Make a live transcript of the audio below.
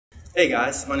Hey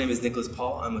guys, my name is Nicholas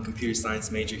Paul. I'm a computer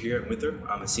science major here at Winthrop.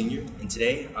 I'm a senior, and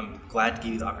today I'm glad to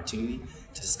give you the opportunity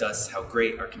to discuss how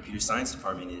great our computer science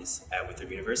department is at Winthrop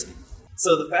University.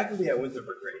 So the faculty at Winthrop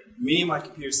are great. Many of my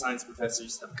computer science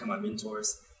professors have become my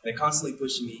mentors, and they're constantly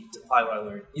pushing me to apply what I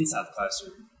learned inside the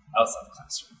classroom, outside the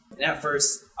classroom. And at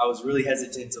first, I was really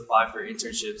hesitant to apply for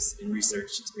internships and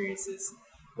research experiences,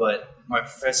 but my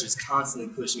professors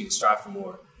constantly pushed me to strive for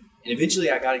more. And eventually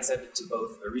I got accepted to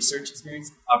both a research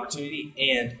experience opportunity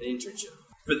and an internship.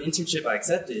 For the internship I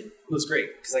accepted, it was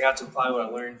great because I got to apply what I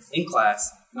learned in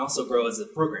class and also grow as a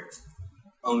programmer.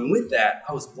 And with that,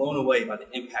 I was blown away by the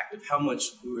impact of how much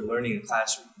we were learning in the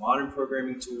classroom. Modern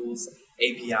programming tools,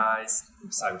 APIs,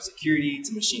 from cybersecurity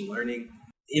to machine learning.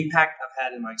 The impact I've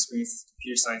had in my experience as a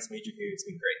computer science major here has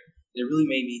been great. And it really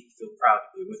made me feel proud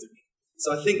to be with me.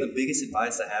 So I think the biggest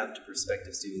advice I have to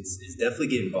prospective students is definitely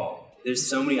get involved. There's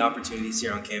so many opportunities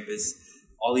here on campus,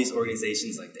 all these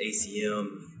organizations like the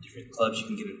ACM, different clubs you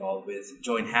can get involved with,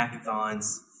 join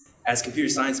hackathons. As computer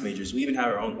science majors, we even have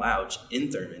our own lounge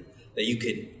in Thurman that you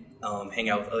could hang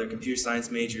out with other computer science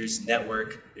majors,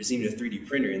 network. There's even a 3D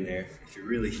printer in there if you're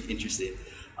really interested.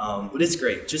 But it's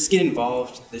great. Just get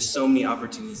involved. There's so many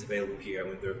opportunities available here at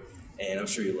Winthrop, and I'm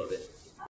sure you'll love it.